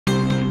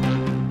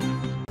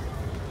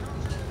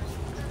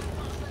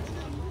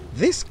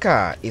This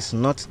car is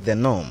not the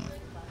norm,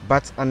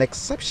 but an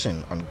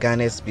exception on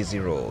Ghana's busy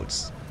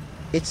roads.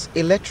 It's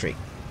electric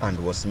and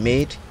was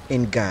made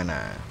in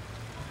Ghana.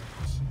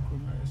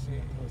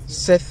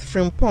 Seth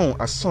Frimpong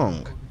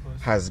Asong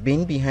has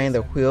been behind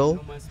the wheel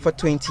for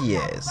 20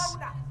 years.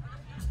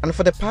 And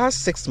for the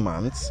past 6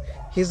 months,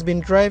 he's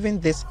been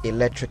driving this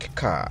electric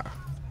car.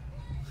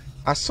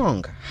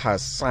 Asong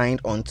has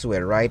signed onto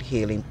a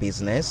ride-hailing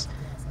business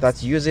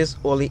that uses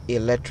only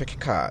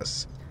electric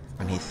cars,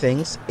 and he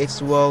thinks it's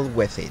well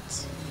worth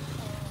it.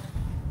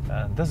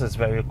 This is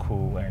very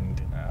cool, and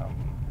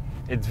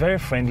it's very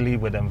friendly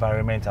with the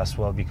environment as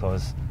well,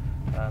 because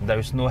there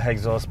is no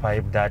exhaust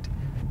pipe that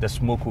the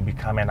smoke will be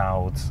coming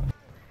out.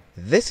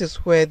 This is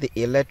where the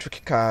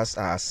electric cars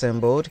are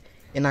assembled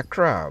in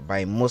Accra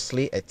by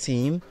mostly a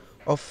team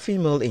of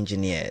female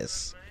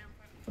engineers.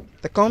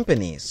 The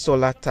company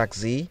Solar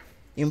Taxi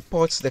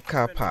imports the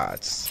car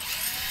parts.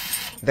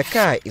 The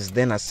car is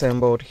then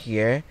assembled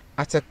here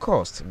at a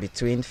cost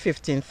between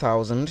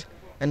 $15,000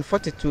 and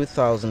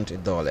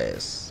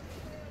 $42,000.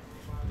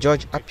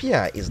 George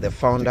Appiah is the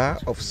founder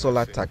of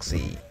Solar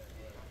Taxi.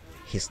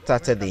 He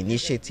started the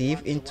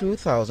initiative in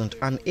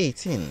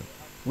 2018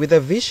 with a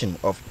vision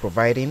of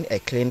providing a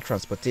clean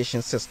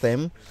transportation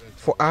system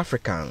for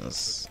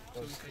Africans.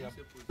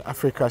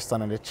 Africa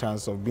stands a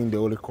chance of being the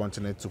only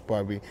continent to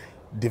probably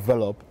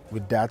develop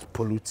without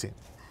polluting.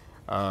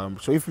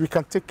 So if we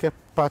can take a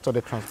part of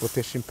the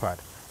transportation part,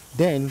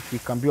 then we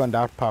can be on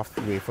that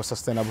pathway for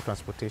sustainable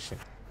transportation.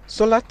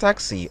 Solar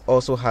Taxi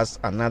also has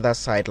another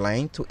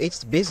sideline to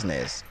its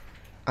business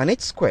and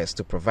its quest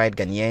to provide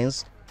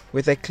Ghanaians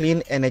with a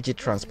clean energy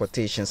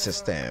transportation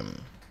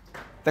system.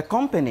 The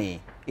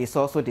company is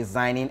also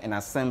designing and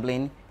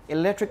assembling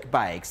electric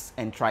bikes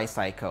and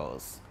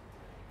tricycles.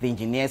 The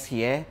engineers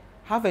here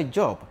have a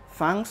job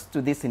thanks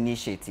to this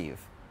initiative,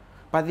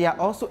 but they are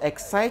also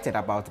excited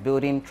about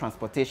building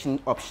transportation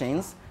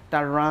options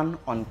that run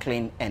on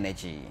clean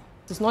energy.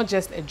 It's not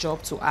just a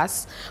job to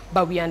us,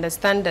 but we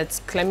understand that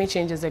climate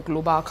change is a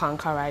global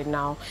canker right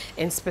now.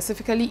 And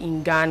specifically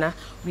in Ghana,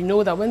 we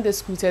know that when the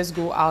scooters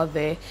go out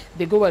there,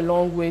 they go a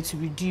long way to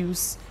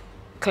reduce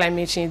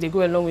climate change, they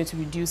go a long way to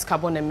reduce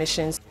carbon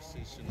emissions.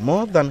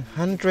 More than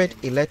 100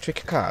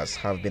 electric cars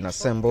have been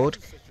assembled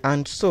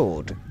and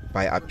sold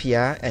by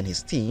Appiah and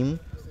his team,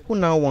 who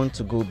now want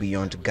to go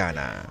beyond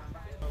Ghana.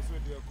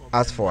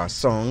 As for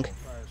Asong,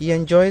 he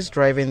enjoys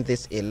driving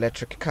this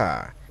electric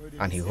car,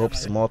 and he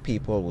hopes more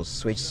people will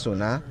switch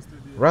sooner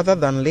rather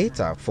than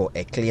later for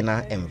a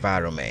cleaner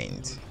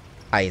environment.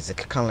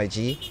 Isaac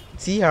Kanleji,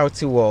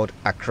 TRT World,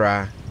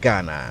 Accra,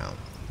 Ghana.